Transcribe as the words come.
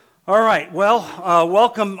All right, well,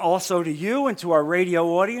 welcome also to you and to our radio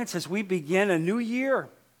audience as we begin a new year,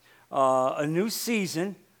 a new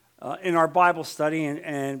season in our Bible study.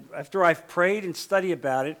 And after I've prayed and studied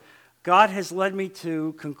about it, God has led me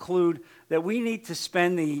to conclude that we need to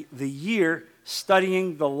spend the year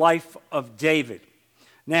studying the life of David.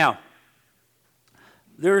 Now,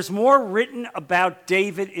 there's more written about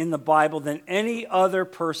David in the Bible than any other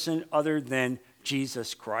person other than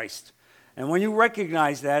Jesus Christ. And when you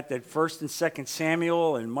recognize that 1st and 2nd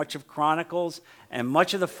Samuel and much of Chronicles and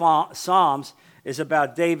much of the Psalms is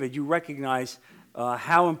about David, you recognize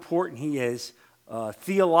how important he is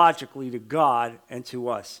theologically to God and to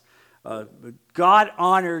us. God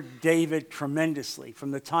honored David tremendously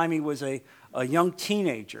from the time he was a young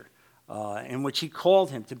teenager in which he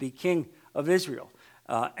called him to be king of Israel.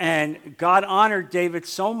 And God honored David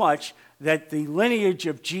so much that the lineage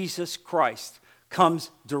of Jesus Christ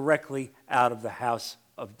comes directly out of the house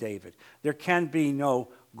of David. There can be no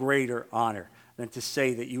greater honor than to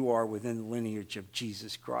say that you are within the lineage of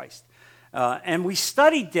Jesus Christ. And we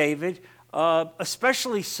study David,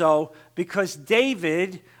 especially so because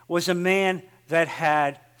David was a man that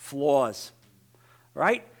had flaws,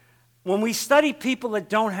 right? When we study people that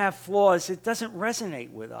don't have flaws, it doesn't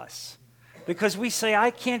resonate with us because we say,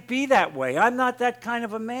 I can't be that way. I'm not that kind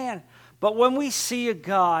of a man. But when we see a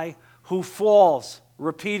guy who falls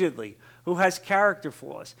repeatedly, who has character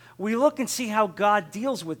flaws, we look and see how God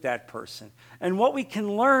deals with that person and what we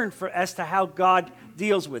can learn as to how God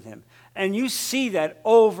deals with him. And you see that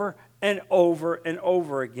over and over and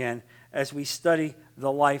over again as we study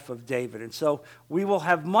the life of David. And so we will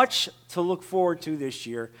have much to look forward to this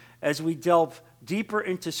year as we delve deeper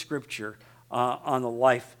into Scripture on the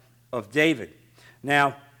life of David.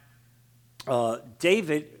 Now,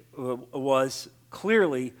 David was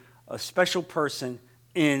clearly a special person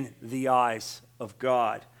in the eyes of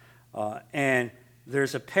God. And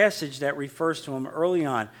there's a passage that refers to him early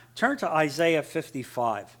on. Turn to Isaiah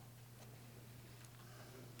 55.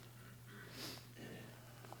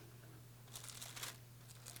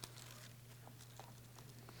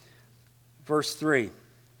 Verse 3.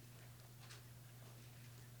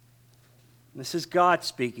 This is God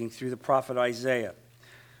speaking through the prophet Isaiah.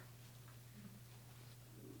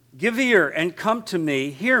 Give ear and come to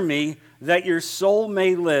me, hear me, that your soul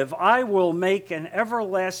may live. I will make an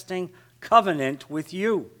everlasting covenant with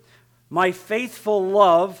you. My faithful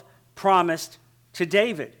love promised to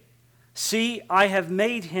David. See, I have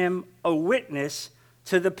made him a witness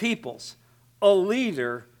to the peoples, a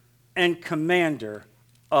leader and commander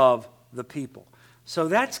of the people. So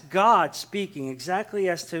that's God speaking exactly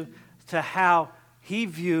as to how he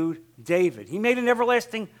viewed David. He made an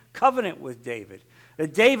everlasting covenant with David.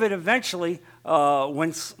 David eventually,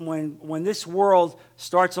 when this world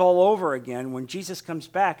starts all over again, when Jesus comes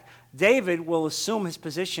back, David will assume his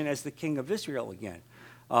position as the king of Israel again.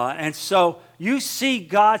 And so you see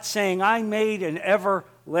God saying, I made an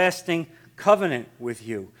everlasting covenant with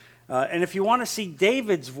you. And if you want to see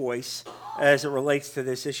David's voice as it relates to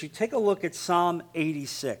this issue, take a look at Psalm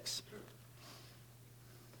 86.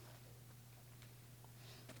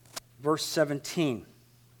 Verse 17.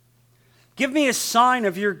 Give me a sign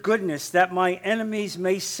of your goodness that my enemies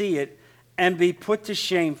may see it and be put to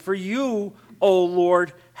shame. For you, O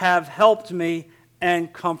Lord, have helped me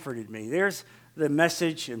and comforted me. There's the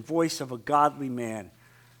message and voice of a godly man.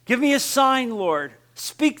 Give me a sign, Lord.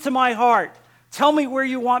 Speak to my heart. Tell me where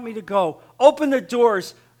you want me to go. Open the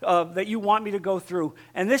doors that you want me to go through.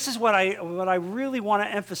 And this is what I really want to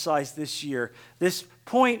emphasize this year, this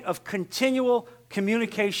point of continual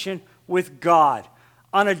communication with God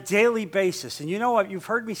on a daily basis. And you know what? You've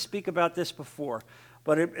heard me speak about this before,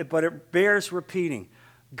 but it bears repeating.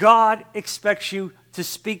 God expects you to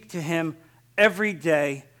speak to him every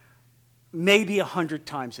day, maybe 100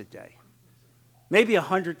 times a day. Maybe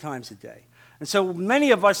 100 times a day. And so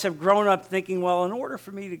many of us have grown up thinking, well, in order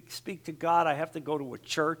for me to speak to God, I have to go to a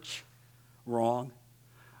church. Wrong.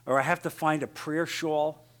 Or I have to find a prayer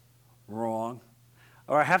shawl. Wrong.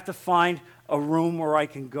 Or I have to find a room where I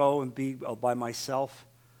can go and be by myself.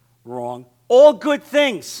 Wrong. All good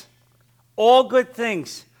things. All good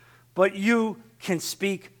things. But you can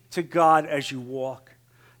speak to God as you walk.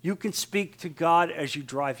 You can speak to God as you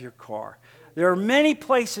drive your car. There are many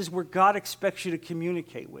places where God expects you to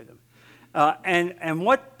communicate with him. And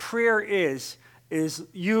what prayer is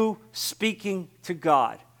you speaking to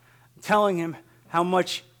God, telling him how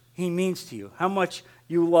much he means to you, how much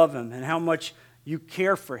you love him, and how much you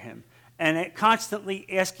care for him, and constantly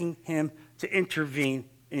asking him to intervene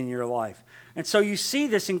in your life. And so you see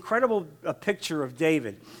this incredible picture of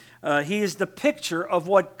David. He is the picture of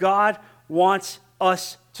what God wants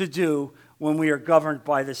us to do when we are governed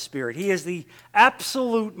by the Spirit. He is the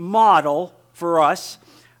absolute model for us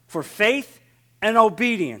for faith and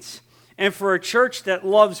obedience, and for a church that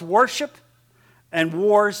loves worship and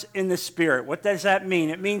wars in the Spirit. What does that mean?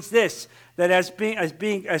 It means this, that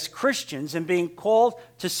as Christians and being called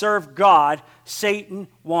to serve God, Satan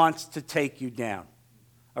wants to take you down.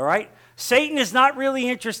 All right? Satan is not really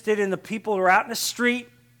interested in the people who are out in the street,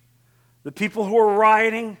 the people who are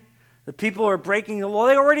rioting, the people who are breaking the law.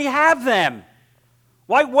 They already have them.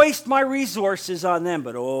 Why waste my resources on them?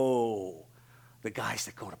 But the guys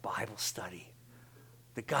that go to Bible study,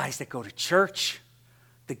 the guys that go to church,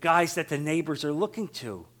 the guys that the neighbors are looking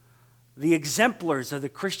to, the exemplars of the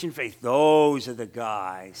Christian faith, those are the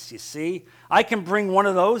guys, you see? I can bring one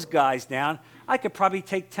of those guys down. I could probably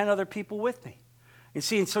take 10 other people with me. You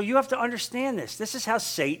see, and so you have to understand this. This is how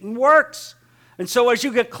Satan works. And so as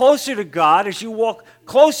you get closer to God, as you walk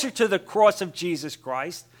closer to the cross of Jesus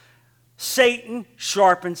Christ, Satan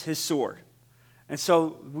sharpens his sword. And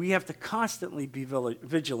so we have to constantly be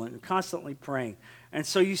vigilant and constantly praying. And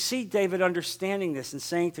so you see David understanding this and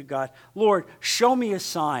saying to God, Lord, show me a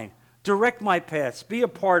sign. Direct my paths. Be a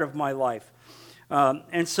part of my life.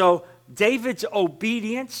 And so David's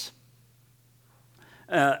obedience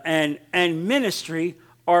and ministry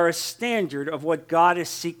are a standard of what God is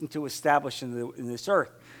seeking to establish in this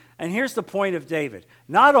earth. And here's the point of David.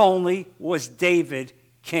 Not only was David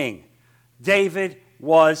king, David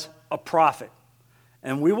was a prophet.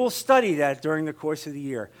 And we will study that during the course of the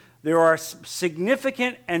year. There are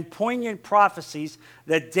significant and poignant prophecies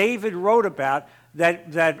that David wrote about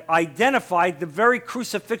that identified the very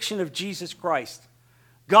crucifixion of Jesus Christ.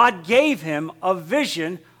 God gave him a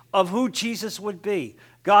vision of who Jesus would be.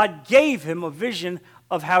 God gave him a vision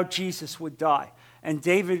of how Jesus would die. And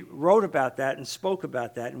David wrote about that and spoke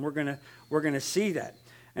about that, and we're going to see that.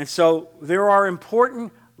 And so there are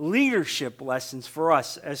important leadership lessons for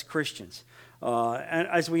us as Christians. And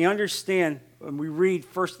as we understand, when we read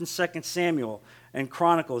 1st and 2nd Samuel and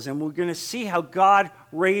Chronicles, and we're going to see how God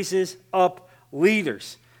raises up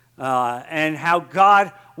leaders and how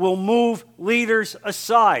God will move leaders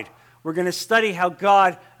aside. We're going to study how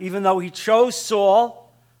God, even though he chose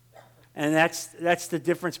Saul, and that's the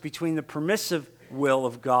difference between the permissive will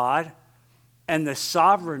of God and the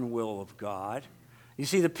sovereign will of God. You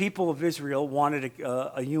see, the people of Israel wanted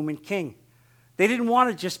a human king. They didn't want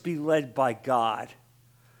to just be led by God,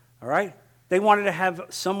 all right? They wanted to have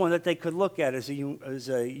someone that they could look at as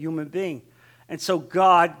a human being. And so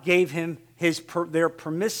God gave him their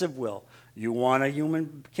permissive will. You want a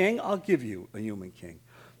human king? I'll give you a human king.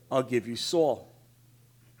 I'll give you Saul.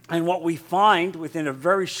 And what we find within a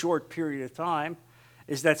very short period of time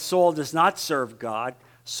is that Saul does not serve God.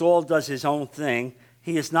 Saul does his own thing.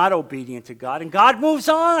 He is not obedient to God, and God moves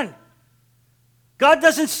on. God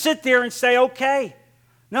doesn't sit there and say, okay.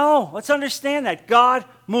 No, let's understand that. God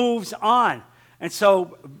moves on. And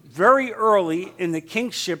so very early in the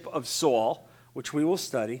kingship of Saul, which we will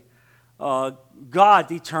study, God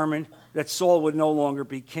determined that Saul would no longer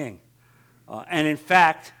be king. And in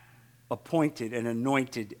fact, appointed and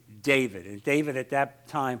anointed David. And David at that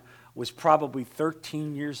time was probably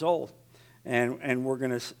 13 years old. And we're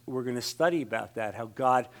gonna study about that, how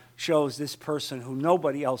God chose this person who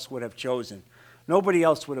nobody else would have chosen. Nobody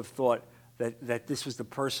else would have thought that this was the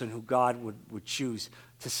person who God would choose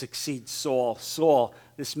to succeed Saul. Saul,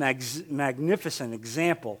 this magnificent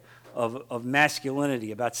example of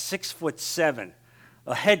masculinity, about 6'7",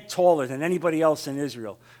 a head taller than anybody else in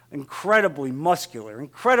Israel, incredibly muscular,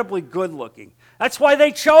 incredibly good-looking. That's why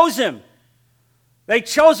they chose him. They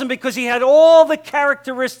chose him because he had all the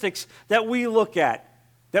characteristics that we look at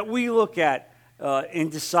in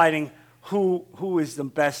deciding who is the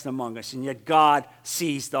best among us. And yet God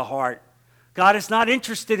sees the heart. God is not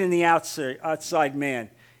interested in the outside man.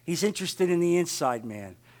 He's interested in the inside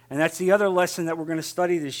man. And that's the other lesson that we're going to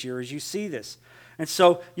study this year as you see this. And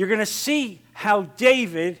so you're going to see how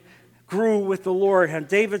David grew with the Lord, how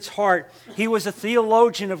David's heart, he was a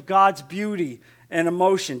theologian of God's beauty and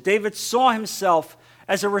emotion. David saw himself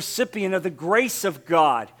as a recipient of the grace of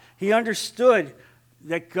God. He understood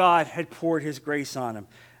that God had poured his grace on him.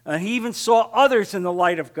 He even saw others in the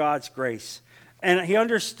light of God's grace. And he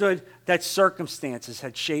understood that circumstances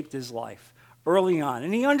had shaped his life early on.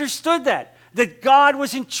 And he understood that God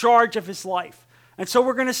was in charge of his life. And so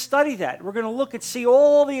we're going to study that. We're going to look and see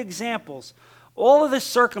all the examples, all of the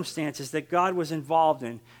circumstances that God was involved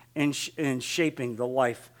in shaping the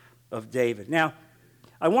life of David. Now,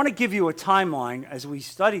 I want to give you a timeline as we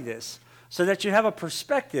study this so that you have a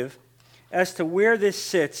perspective as to where this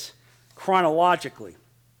sits chronologically.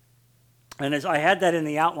 And as I had that in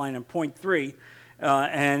the outline in point 3,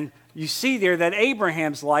 And you see there that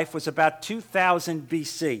Abraham's life was about 2000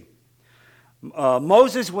 BC.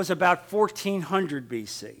 Moses was about 1400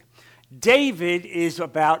 BC. David is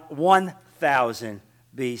about 1000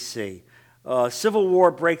 BC. Civil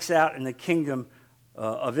war breaks out in the kingdom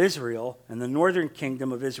of Israel, and the northern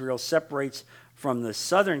kingdom of Israel separates from the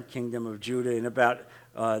southern kingdom of Judah in about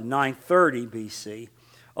 930 BC.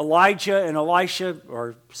 Elijah and Elisha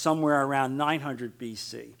are somewhere around 900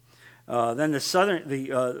 BC. Then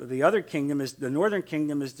the other kingdom the northern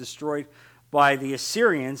kingdom is destroyed by the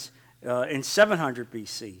Assyrians in 700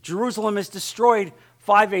 BC. Jerusalem is destroyed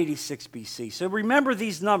 586 BC. So remember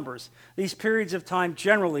these numbers, these periods of time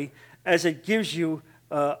generally, as it gives you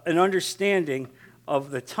an understanding of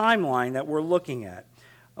the timeline that we're looking at.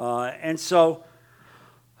 And so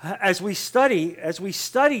as we study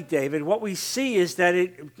David, what we see is that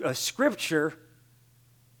Scripture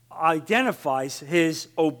identifies his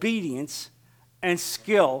obedience and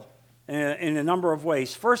skill in a number of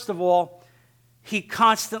ways. First of all, he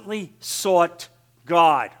constantly sought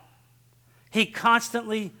God. He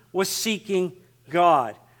constantly was seeking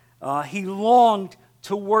God. He longed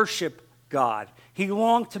to worship God. He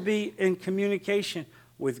longed to be in communication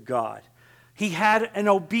with God. He had an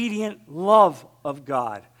obedient love of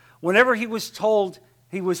God. Whenever he was told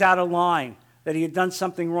he was out of line, that he had done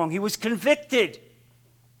something wrong, he was convicted.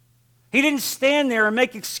 He didn't stand there and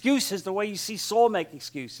make excuses the way you see Saul make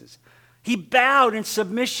excuses. He bowed in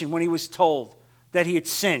submission when he was told that he had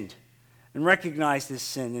sinned and recognized his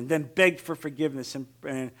sin and then begged for forgiveness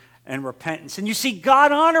and repentance. And you see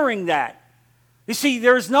God honoring that. You see,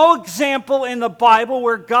 there's no example in the Bible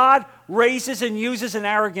where God raises and uses an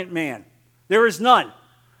arrogant man. There is none.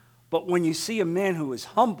 But when you see a man who is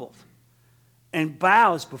humbled and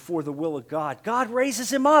bows before the will of God, God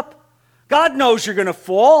raises him up. God knows you're going to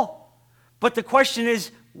fall. But the question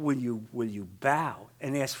is, will you bow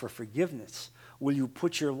and ask for forgiveness? Will you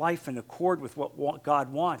put your life in accord with what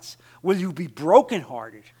God wants? Will you be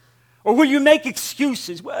brokenhearted? Or will you make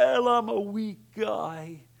excuses? Well, I'm a weak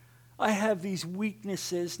guy. I have these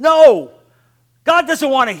weaknesses. No! God doesn't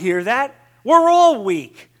want to hear that. We're all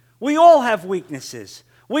weak. We all have weaknesses.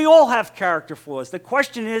 We all have character flaws. The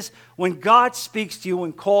question is, when God speaks to you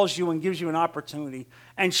and calls you and gives you an opportunity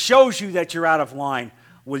and shows you that you're out of line,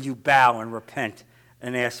 will you bow and repent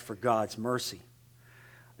and ask for God's mercy?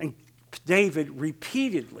 And David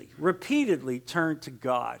repeatedly turned to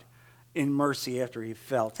God in mercy after he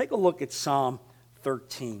fell. Take a look at Psalm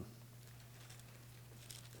 13.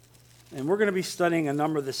 And we're going to be studying a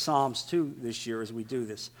number of the Psalms too this year as we do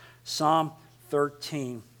this. Psalm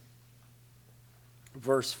 13,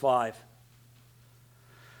 verse 5.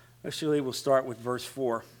 Actually, we'll start with verse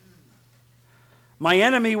 4. My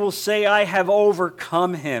enemy will say, I have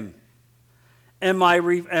overcome him, and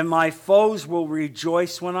my foes will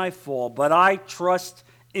rejoice when I fall. But I trust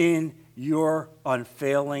in your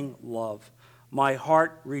unfailing love. My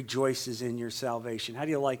heart rejoices in your salvation. How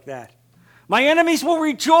do you like that? My enemies will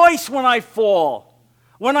rejoice when I fall,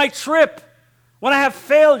 when I trip, when I have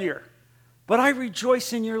failure. But I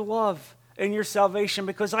rejoice in your love and your salvation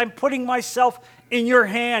because I'm putting myself in your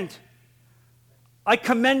hand. I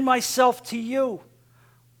commend myself to you.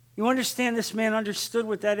 You understand this man understood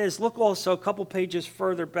what that is. Look also a couple pages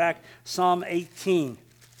further back, Psalm 18.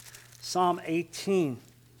 Psalm 18,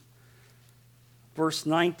 verse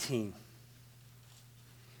 19.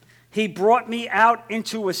 He brought me out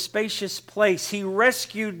into a spacious place. He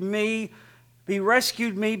rescued me. He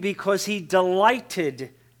rescued me because he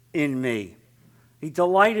delighted in me. He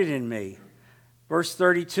delighted in me. Verse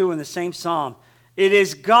 32 in the same psalm. It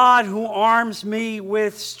is God who arms me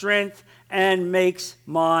with strength and makes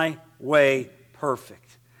my way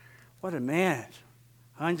perfect. What a man.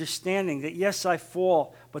 Understanding that yes, I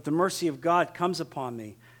fall, but the mercy of God comes upon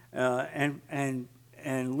me and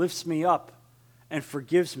lifts me up and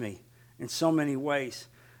forgives me in so many ways.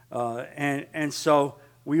 And so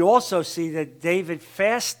we also see that David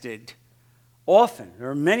fasted often. There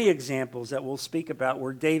are many examples that we'll speak about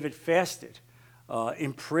where David fasted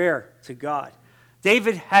in prayer to God.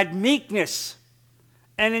 David had meekness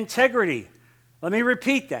and integrity. Let me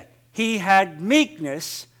repeat that. He had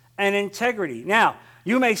meekness and integrity. Now,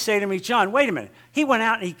 you may say to me, John, wait a minute. He went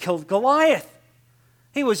out and he killed Goliath.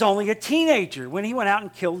 He was only a teenager when he went out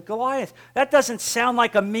and killed Goliath. That doesn't sound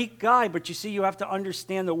like a meek guy, but you see, you have to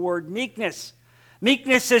understand the word meekness.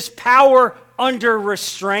 Meekness is power under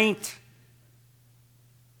restraint.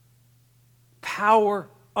 Power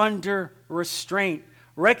under restraint.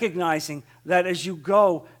 Recognizing that as you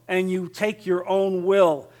go and you take your own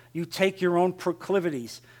will, you take your own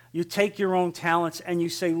proclivities, you take your own talents, and you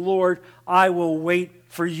say, Lord, I will wait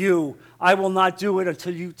for you. I will not do it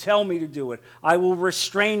until you tell me to do it. I will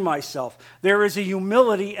restrain myself. There is a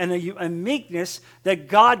humility and a meekness that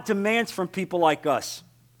God demands from people like us.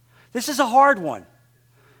 This is a hard one.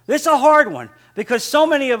 This is a hard one because so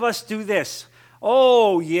many of us do this.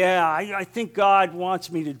 Oh, yeah, I think God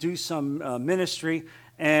wants me to do some ministry,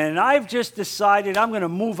 and I've just decided I'm going to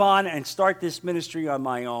move on and start this ministry on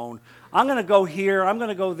my own. I'm going to go here, I'm going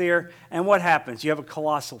to go there, and what happens? You have a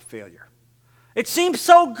colossal failure. It seems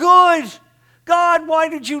so good. God, why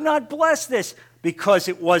did you not bless this? Because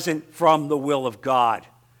it wasn't from the will of God.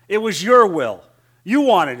 It was your will. You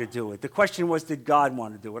wanted to do it. The question was, did God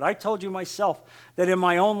want to do it? I told you myself that in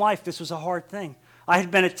my own life, this was a hard thing. I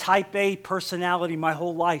had been a type A personality my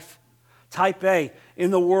whole life. Type A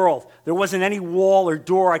in the world. There wasn't any wall or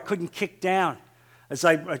door I couldn't kick down as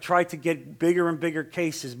I tried to get bigger and bigger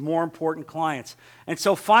cases, more important clients. And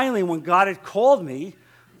so finally, when God had called me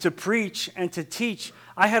to preach and to teach,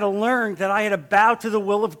 I had to learn that I had to bow to the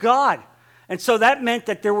will of God. And so that meant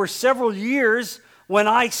that there were several years when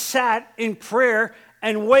I sat in prayer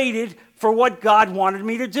and waited for what God wanted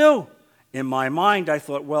me to do. In my mind, I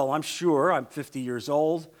thought, well, I'm 50 years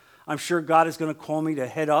old. I'm sure God is going to call me to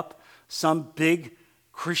head up some big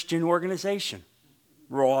Christian organization.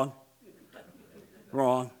 Wrong.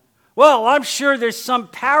 Well, I'm sure there's some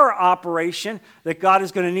power operation that God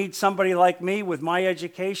is going to need somebody like me with my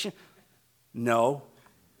education. No,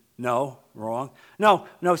 wrong. No,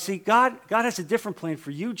 see, God has a different plan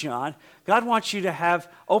for you, John. God wants you to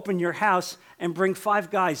open your house and bring 5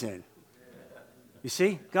 guys in. You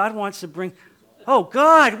see, God wants to bring, oh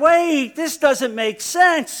God, wait, this doesn't make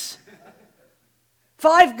sense.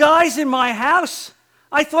 5 guys in my house?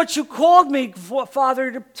 I thought you called me,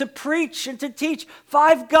 Father, to preach and to teach.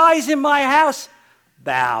 5 guys in my house.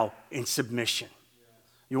 Bow in submission.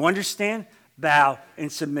 You understand? Bow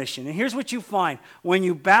in submission. And here's what you find. When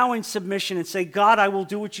you bow in submission and say, God, I will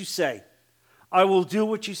do what you say. I will do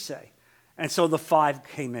what you say. And so the 5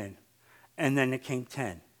 came in. And then it came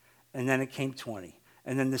 10. And then it came 20.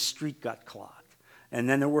 And then the street got clogged. And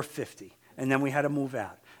then there were 50. And then we had to move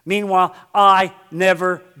out. Meanwhile, I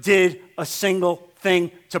never did a single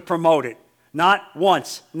thing to promote it. Not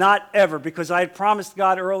once. Not ever. Because I had promised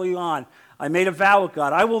God early on. I made a vow with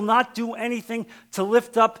God. I will not do anything to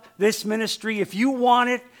lift up this ministry. If you want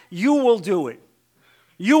it, you will do it.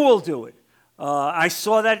 You will do it. I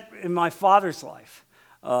saw that in my father's life.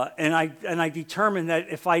 And I determined that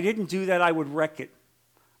if I didn't do that, I would wreck it.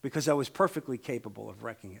 Because I was perfectly capable of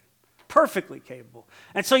wrecking it. Perfectly capable.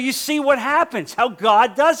 And so you see what happens, how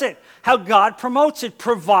God does it, how God promotes it,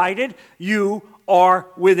 provided you are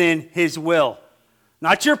within his will.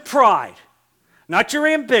 Not your pride, not your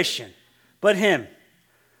ambition, but him.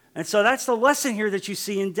 And so that's the lesson here that you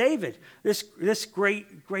see in David, this great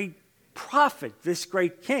prophet, this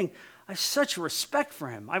great king. I have such respect for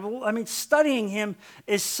him. I mean, studying him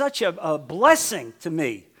is such a blessing to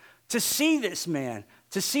me, to see this man,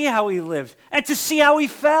 to see how he lived, and to see how he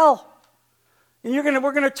fell. And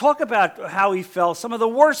we're going to talk about how he fell, some of the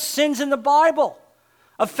worst sins in the Bible.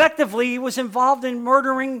 Effectively, he was involved in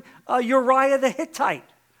murdering Uriah the Hittite.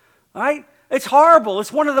 All right? It's horrible.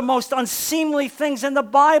 It's one of the most unseemly things in the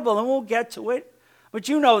Bible, and we'll get to it. But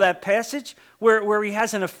you know that passage where he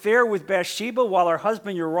has an affair with Bathsheba while her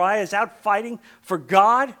husband Uriah is out fighting for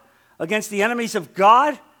God against the enemies of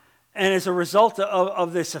God. And as a result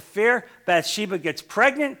of this affair, Bathsheba gets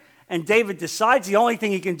pregnant, and David decides the only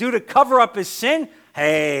thing he can do to cover up his sin,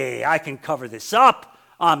 hey, I can cover this up.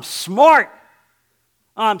 I'm smart.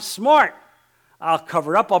 I'll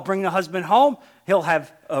cover it up. I'll bring the husband home. He'll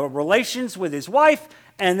have relations with his wife,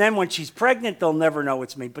 and then when she's pregnant, they'll never know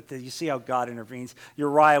it's me. But you see how God intervenes.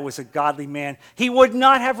 Uriah was a godly man. He would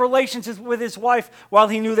not have relations with his wife while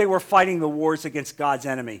he knew they were fighting the wars against God's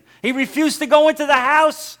enemy. He refused to go into the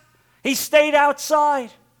house. He stayed outside.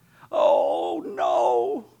 Oh,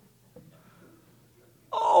 no.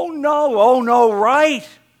 Oh, no. Oh, no, right.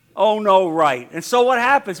 Oh, no, right. And so what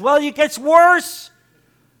happens? Well, it gets worse.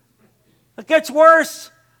 It gets worse.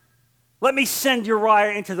 Let me send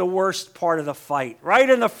Uriah into the worst part of the fight, right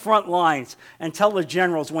in the front lines, and tell the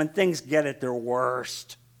generals when things get at their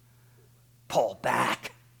worst, pull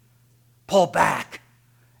back,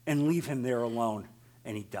 and leave him there alone,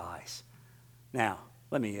 and he dies. Now,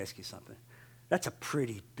 let me ask you something. That's a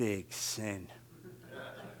pretty big sin.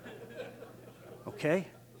 Okay?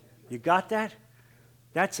 You got that?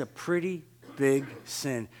 That's a pretty big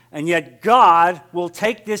sin. And yet God will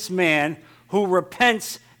take this man who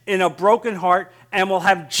repents in a broken heart and will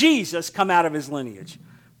have Jesus come out of his lineage.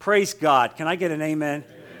 Praise God. Can I get an amen?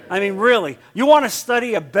 Amen. I mean, really, you want to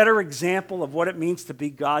study a better example of what it means to be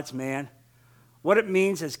God's man? what it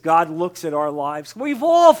means as God looks at our lives. We've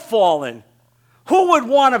all fallen. Who would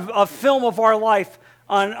want a film of our life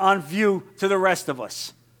on view to the rest of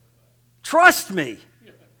us? Trust me.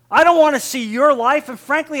 I don't want to see your life, and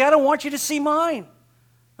frankly, I don't want you to see mine.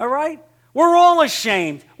 All right? We're all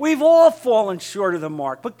ashamed. We've all fallen short of the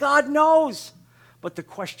mark, but God knows. But the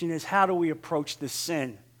question is, how do we approach the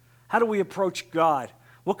sin? How do we approach God?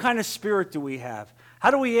 What kind of spirit do we have?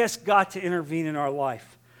 How do we ask God to intervene in our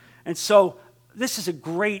life? And so this is a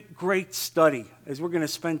great, great study as we're going to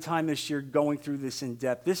spend time this year going through this in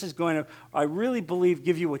depth. This is going to, I really believe,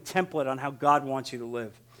 give you a template on how God wants you to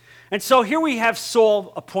live. And so here we have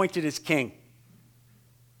Saul appointed as king.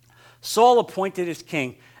 Saul appointed as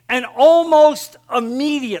king. And almost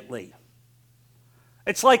immediately,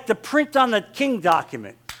 it's like the print on the king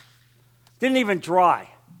document. Didn't even dry.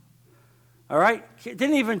 All right? It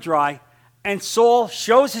didn't even dry. And Saul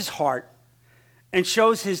shows his heart and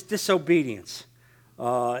shows his disobedience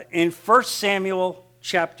in 1 Samuel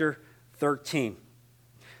chapter 13.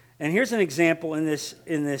 And here's an example in this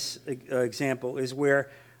example is where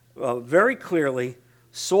very clearly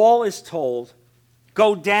Saul is told,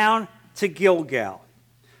 go down to Gilgal.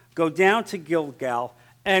 Go down to Gilgal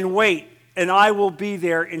and wait, and I will be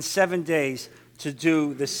there in 7 days to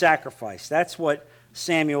do the sacrifice. That's what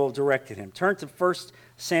Samuel directed him. Turn to 1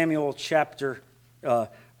 Samuel chapter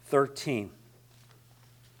 13.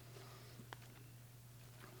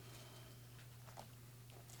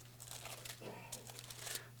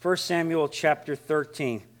 1 Samuel chapter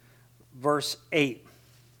 13, verse 8.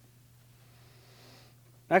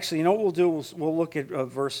 Actually, you know what we'll do? We'll look at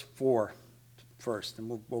verse 4 first,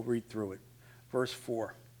 and we'll read through it. Verse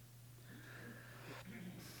 4.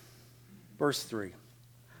 Verse 3.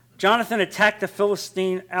 Jonathan attacked the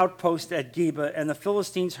Philistine outpost at Geba, and the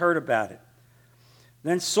Philistines heard about it.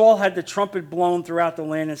 Then Saul had the trumpet blown throughout the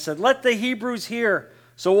land and said, let the Hebrews hear.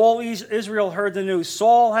 So all Israel heard the news.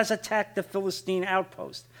 Saul has attacked the Philistine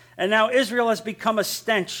outpost. And now Israel has become a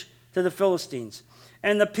stench to the Philistines.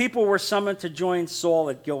 And the people were summoned to join Saul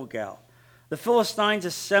at Gilgal. The Philistines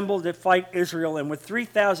assembled to fight Israel, and with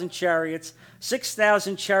 3,000 chariots,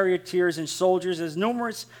 6,000 charioteers, and soldiers as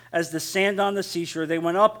numerous as the sand on the seashore, they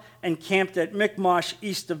went up and camped at Michmash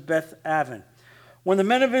east of Beth Aven. When the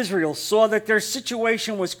men of Israel saw that their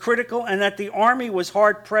situation was critical and that the army was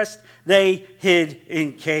hard-pressed, they hid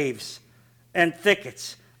in caves and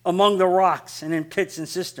thickets, among the rocks and in pits and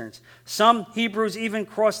cisterns. Some Hebrews even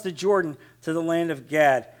crossed the Jordan to the land of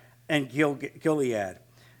Gad and Gilead.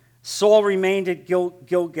 Saul remained at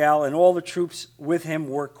Gilgal, and all the troops with him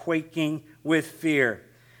were quaking with fear.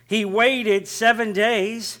 He waited 7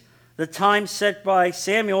 days, the time set by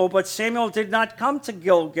Samuel, but Samuel did not come to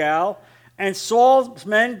Gilgal, and Saul's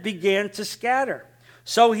men began to scatter.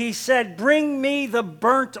 So he said, bring me the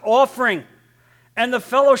burnt offering and the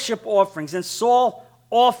fellowship offerings. And Saul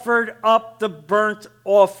offered up the burnt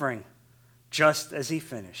offering. Just as he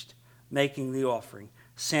finished making the offering,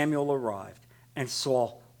 Samuel arrived, and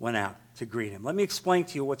Saul went out to greet him. Let me explain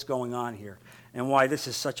to you what's going on here and why this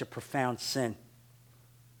is such a profound sin.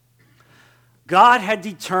 God had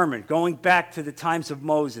determined, going back to the times of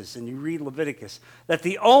Moses, and you read Leviticus, that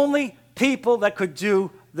the only people that could do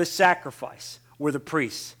the sacrifice were the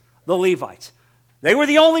priests, the Levites. They were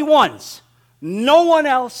the only ones. No one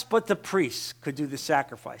else but the priests could do the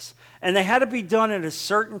sacrifice. And they had to be done in a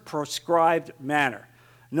certain prescribed manner.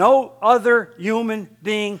 No other human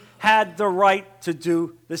being had the right to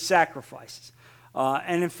do the sacrifices.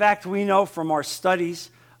 And in fact, we know from our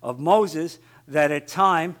studies of Moses that at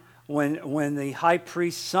time when the high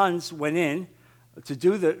priest's sons went in to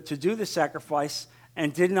do the sacrifice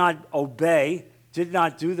and did not obey, did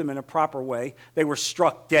not do them in a proper way, they were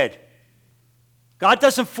struck dead. God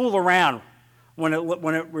doesn't fool around when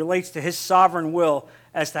it relates to his sovereign will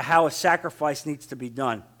as to how a sacrifice needs to be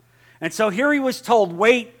done. And so here he was told,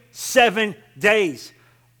 wait 7 days.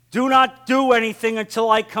 Do not do anything until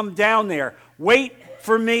I come down there. Wait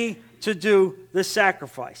for me to do the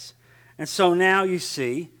sacrifice. And so now you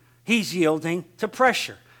see, he's yielding to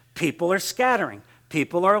pressure. People are scattering.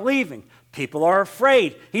 People are leaving. People are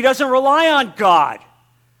afraid. He doesn't rely on God.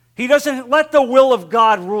 He doesn't let the will of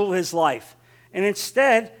God rule his life. And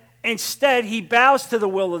instead, he bows to the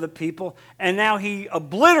will of the people, and now he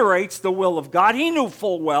obliterates the will of God. He knew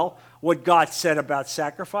full well what God said about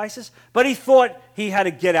sacrifices, but he thought he had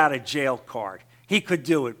a get-out-of-jail card. He could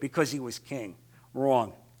do it because he was king.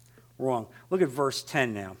 Wrong. Look at verse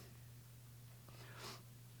 10 now.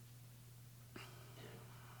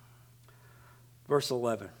 Verse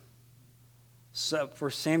 11. For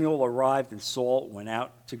Samuel arrived, and Saul went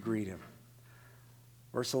out to greet him.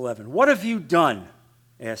 Verse 11. What have you done?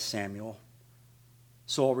 Asked Samuel.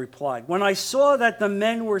 Saul replied, "When I saw that the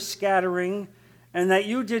men were scattering, and that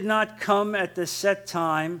you did not come at the set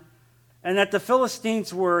time, and that the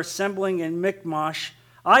Philistines were assembling in Michmash,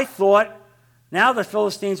 I thought, now the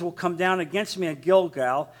Philistines will come down against me at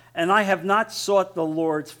Gilgal, and I have not sought the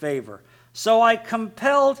Lord's favor. So I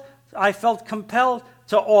felt compelled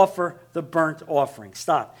to offer the burnt offering."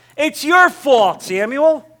 Stop. It's your fault,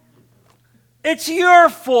 Samuel. It's your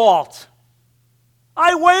fault.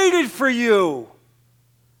 I waited for you.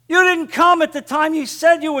 You didn't come at the time you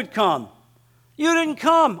said you would come. You didn't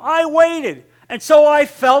come. I waited. And so I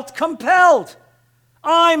felt compelled.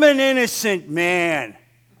 I'm an innocent man.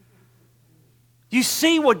 You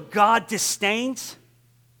see what God disdains?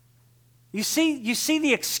 You see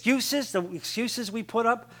the excuses we put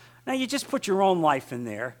up? Now you just put your own life in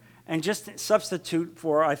there and just substitute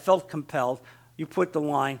for "I felt compelled." You put the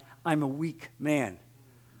line, "I'm a weak man.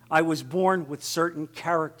 I was born with certain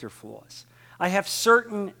character flaws. I have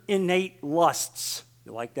certain innate lusts."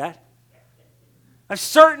 You like that? I have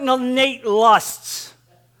certain innate lusts.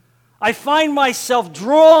 I find myself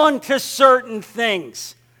drawn to certain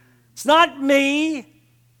things. It's not me.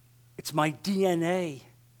 It's my DNA.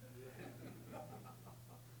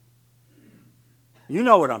 You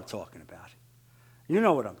know what I'm talking about. You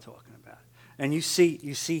know what I'm talking about. And you see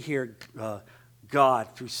here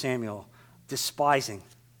God, through Samuel, despising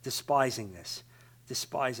this.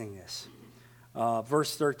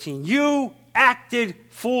 Verse 13, "You acted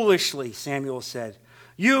foolishly," Samuel said.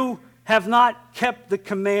 "You have not kept the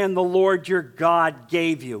command the Lord your God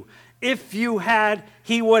gave you. If you had,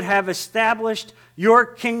 he would have established your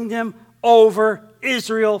kingdom over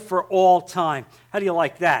Israel for all time." How do you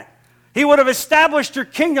like that? He would have established your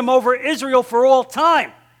kingdom over Israel for all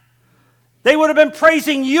time. They would have been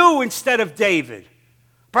praising you instead of David.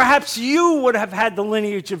 Perhaps you would have had the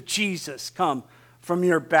lineage of Jesus come from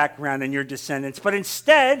your background and your descendants. But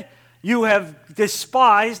instead, you have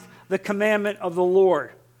despised the commandment of the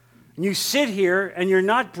Lord. And you sit here and you're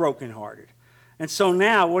not brokenhearted. And so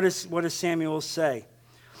now, what does Samuel say?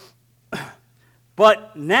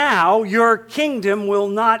 "But now your kingdom will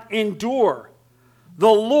not endure. The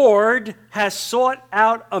Lord has sought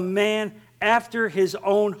out a man after his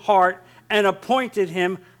own heart and appointed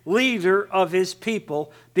him leader of his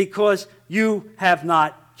people because you have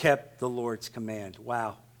not kept the Lord's command."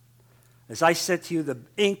 Wow. As I said to you, the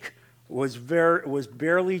ink was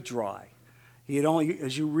barely dry. He had only,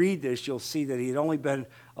 as you read this, you'll see that he had only been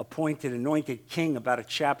anointed king about a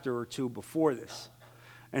chapter or two before this.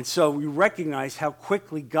 And so we recognize how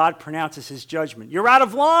quickly God pronounces his judgment. You're out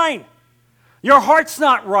of line. Your heart's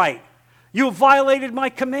not right. You violated my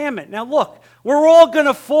commandment. Now look, we're all going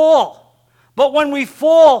to fall. But when we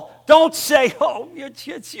fall, don't say, "Oh,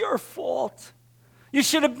 it's your fault. You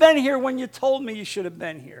should have been here when you told me you should have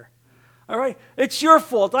been here." All right? It's your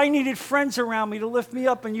fault. I needed friends around me to lift me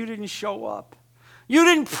up and you didn't show up. You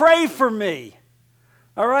didn't pray for me.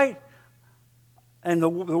 All right? And the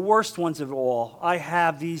worst ones of all, I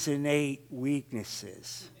have these innate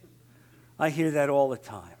weaknesses. I hear that all the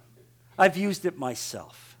time. I've used it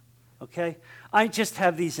myself. Okay? I just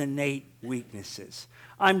have these innate weaknesses.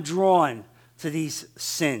 I'm drawn to these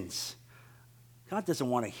sins. God doesn't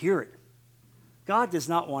want to hear it. God does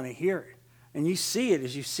not want to hear it. And you see it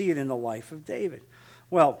as you see it in the life of David.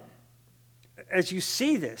 Well, as you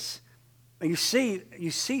see this, you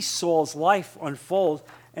see Saul's life unfold,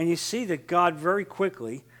 and you see that God very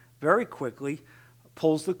quickly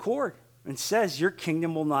pulls the cord and says, "Your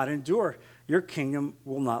kingdom will not endure. Your kingdom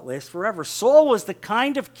will not last forever." Saul was the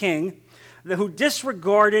kind of king who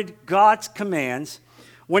disregarded God's commands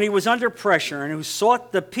when he was under pressure and who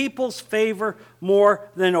sought the people's favor more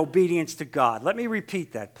than obedience to God. Let me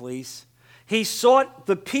repeat that, please. He sought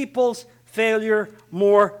the people's failure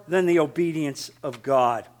more than the obedience of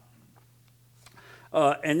God.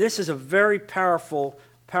 And this is a very powerful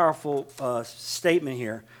statement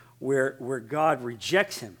here where God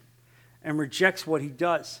rejects him and rejects what he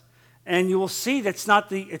does. And you will see that it's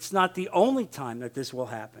not the only time that this will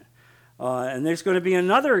happen. And there's going to be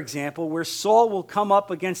another example where Saul will come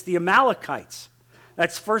up against the Amalekites.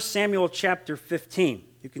 That's 1 Samuel chapter 15.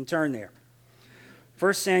 You can turn there.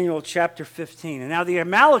 1 Samuel chapter 15. And now the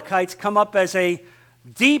Amalekites come up as a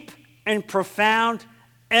deep and profound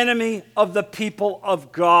enemy of the people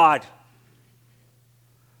of God.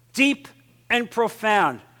 Deep and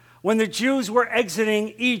profound. When the Jews were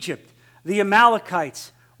exiting Egypt, the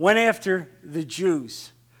Amalekites went after the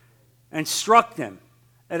Jews and struck them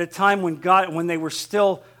at a time when they were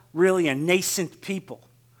still really a nascent people,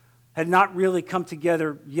 had not really come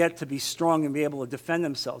together yet to be strong and be able to defend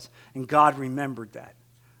themselves. And God remembered that.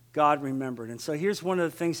 God remembered. And so here's one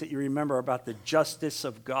of the things that you remember about the justice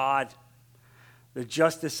of God. The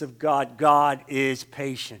justice of God. God is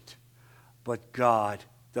patient, but God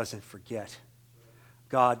doesn't forget.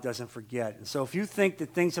 God doesn't forget. And so if you think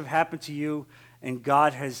that things have happened to you and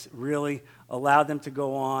God has really allowed them to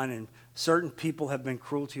go on and certain people have been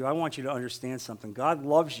cruel to you, I want you to understand something. God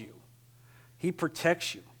loves you. He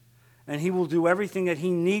protects you. And he will do everything that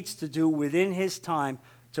he needs to do within his time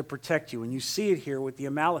to protect you. And you see it here with the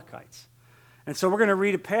Amalekites. And so we're going to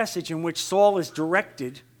read a passage in which Saul is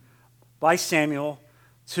directed by Samuel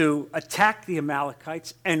to attack the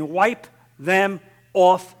Amalekites and wipe them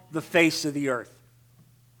off the face of the earth.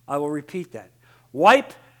 I will repeat that.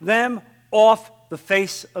 Wipe them off the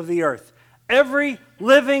face of the earth. Every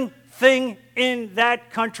living thing in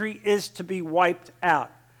that country is to be wiped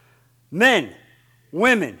out. Men,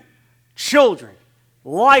 women, children,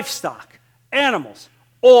 livestock, animals,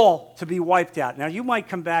 all to be wiped out. Now, you might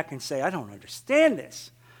come back and say, I don't understand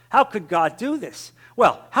this. How could God do this?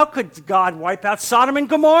 Well, how could God wipe out Sodom and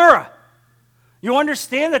Gomorrah? You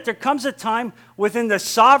understand that there comes a time within the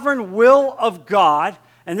sovereign will of God,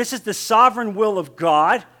 and this is the sovereign will of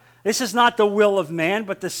God. This is not the will of man,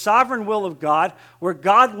 but the sovereign will of God, where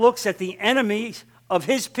God looks at the enemies of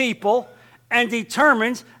his people and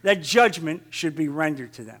determines that judgment should be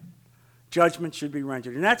rendered to them. Judgment should be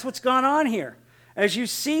rendered. And that's what's gone on here. As you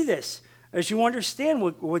see this, as you understand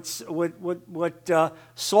what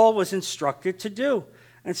Saul was instructed to do.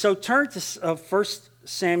 And so turn to 1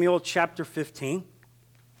 Samuel chapter 15,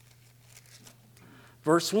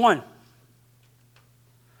 verse 1.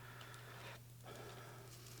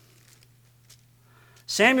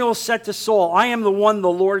 Samuel said to Saul, I am the one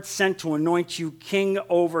the Lord sent to anoint you king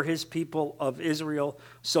over his people of Israel.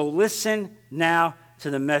 So listen now to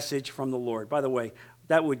the message from the Lord. By the way,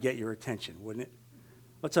 that would get your attention, wouldn't it?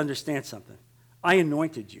 Let's understand something. I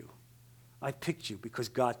anointed you. I picked you because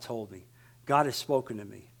God told me. God has spoken to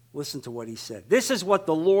me. Listen to what he said. This is what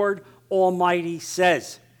the Lord Almighty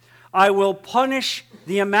says. I will punish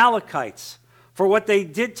the Amalekites for what they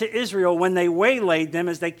did to Israel when they waylaid them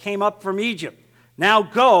as they came up from Egypt. Now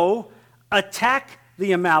go, attack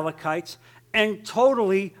the Amalekites, and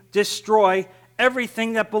totally destroy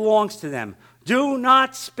everything that belongs to them. Do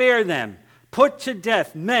not spare them. Put to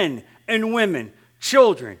death men and women,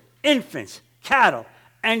 children, infants, cattle,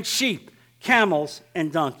 and sheep, camels,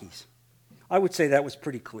 and donkeys. I would say that was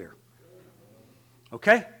pretty clear.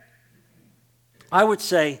 Okay? I would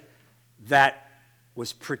say that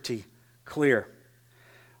was pretty clear.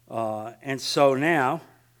 And so now,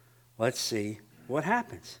 let's see what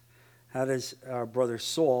happens. How does our brother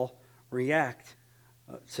Saul react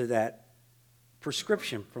to that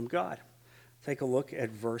prescription from God? Take a look at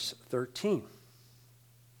verse 13.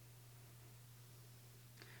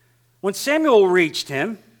 When Samuel reached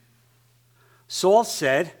him, Saul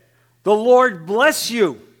said, the Lord bless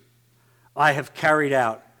you. I have carried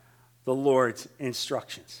out the Lord's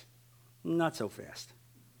instructions. Not so fast.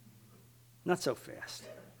 Not so fast.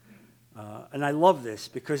 And I love this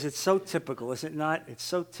because it's so typical, is it not? It's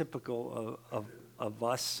so typical of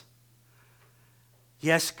us.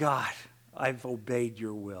 Yes, God, I've obeyed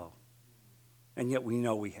your will. And yet we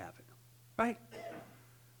know we haven't. Right?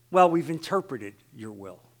 Well, we've interpreted your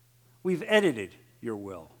will. We've edited your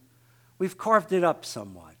will. We've carved it up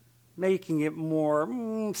somewhat, making it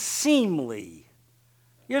more seemly.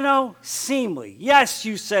 You know, seemly. Yes,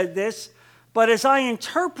 you said this, but as I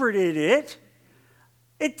interpreted it,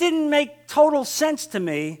 it didn't make total sense to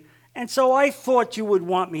me, and so I thought you would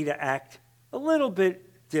want me to act a little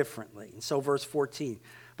bit differently. And so verse 14.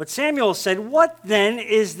 But Samuel said, what then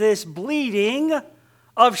is this bleating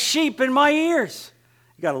of sheep in my ears?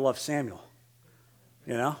 You got to love Samuel.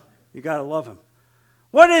 You know, you got to love him.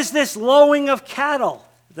 What is this lowing of cattle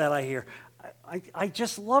that I hear? I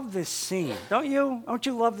just love this scene. Don't you? Don't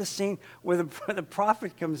you love the scene where the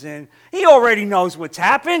prophet comes in? He already knows what's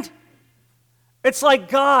happened. It's like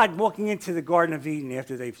God walking into the Garden of Eden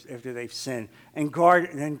after they've sinned, and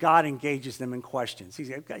then God engages them in questions. He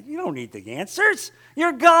says, you don't need the answers.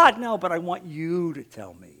 You're God. No, but I want you to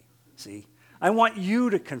tell me. See? I want you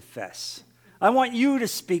to confess. I want you to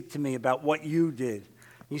speak to me about what you did.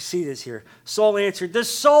 You see this here. Saul answered, the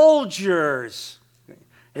soldiers.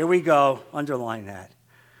 Here we go. Underline that.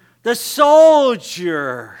 The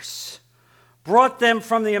soldiers brought them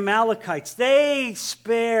from the Amalekites. They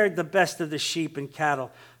spared the best of the sheep and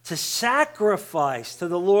cattle to sacrifice to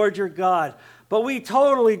the Lord your God, but we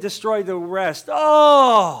totally destroyed the rest.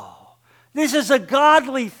 Oh, this is a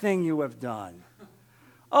godly thing you have done.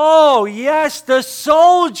 Oh, yes, the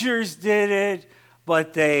soldiers did it,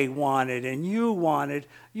 But they wanted, and you wanted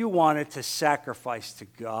to sacrifice to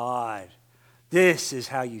God. This is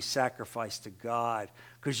how you sacrifice to God,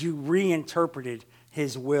 because you reinterpreted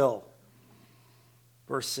his will.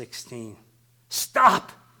 Verse 16,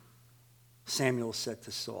 "Stop," Samuel said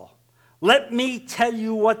to Saul. "Let me tell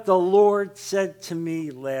you what the Lord said to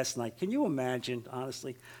me last night." Can you imagine,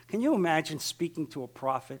 honestly, can you imagine speaking to a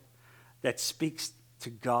prophet that speaks to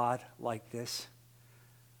God like this?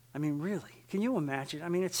 I mean, really, can you imagine? I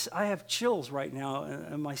mean, I have chills right now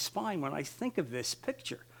in my spine when I think of this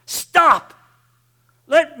picture. Stop!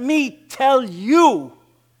 Let me tell you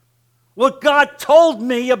what God told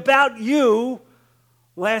me about you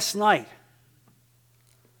last night.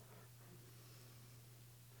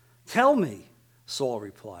 "Tell me," Saul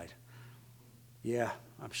replied. "Yeah,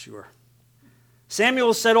 I'm sure."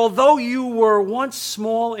 Samuel said, "Although you were once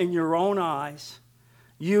small in your own eyes,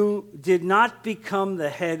 you did not become the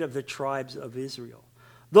head of the tribes of Israel.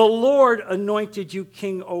 The Lord anointed you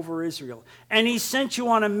king over Israel, and he sent you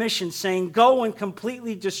on a mission saying, 'Go and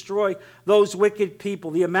completely destroy those wicked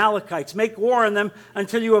people, the Amalekites. Make war on them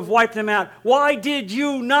until you have wiped them out.' Why did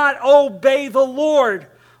you not obey the Lord?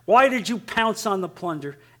 Why did you pounce on the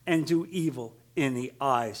plunder and do evil in the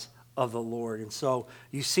eyes of the Lord?" And so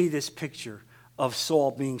you see this picture of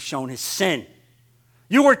Saul being shown his sin.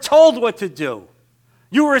 You were told what to do.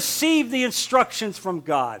 You received the instructions from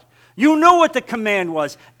God. You knew what the command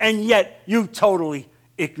was, and yet you totally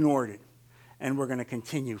ignored it. And we're going to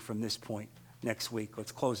continue from this point next week.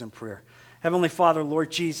 Let's close in prayer. Heavenly Father,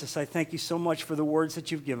 Lord Jesus, I thank you so much for the words that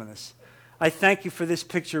you've given us. I thank you for this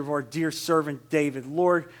picture of our dear servant David.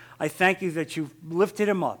 Lord, I thank you that you've lifted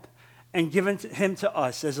him up and given him to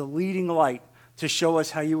us as a leading light to show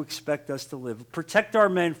us how you expect us to live. Protect our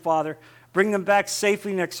men, Father. Bring them back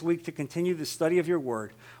safely next week to continue the study of your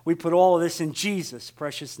word. We put all of this in Jesus'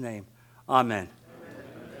 precious name. Amen.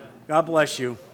 God bless you.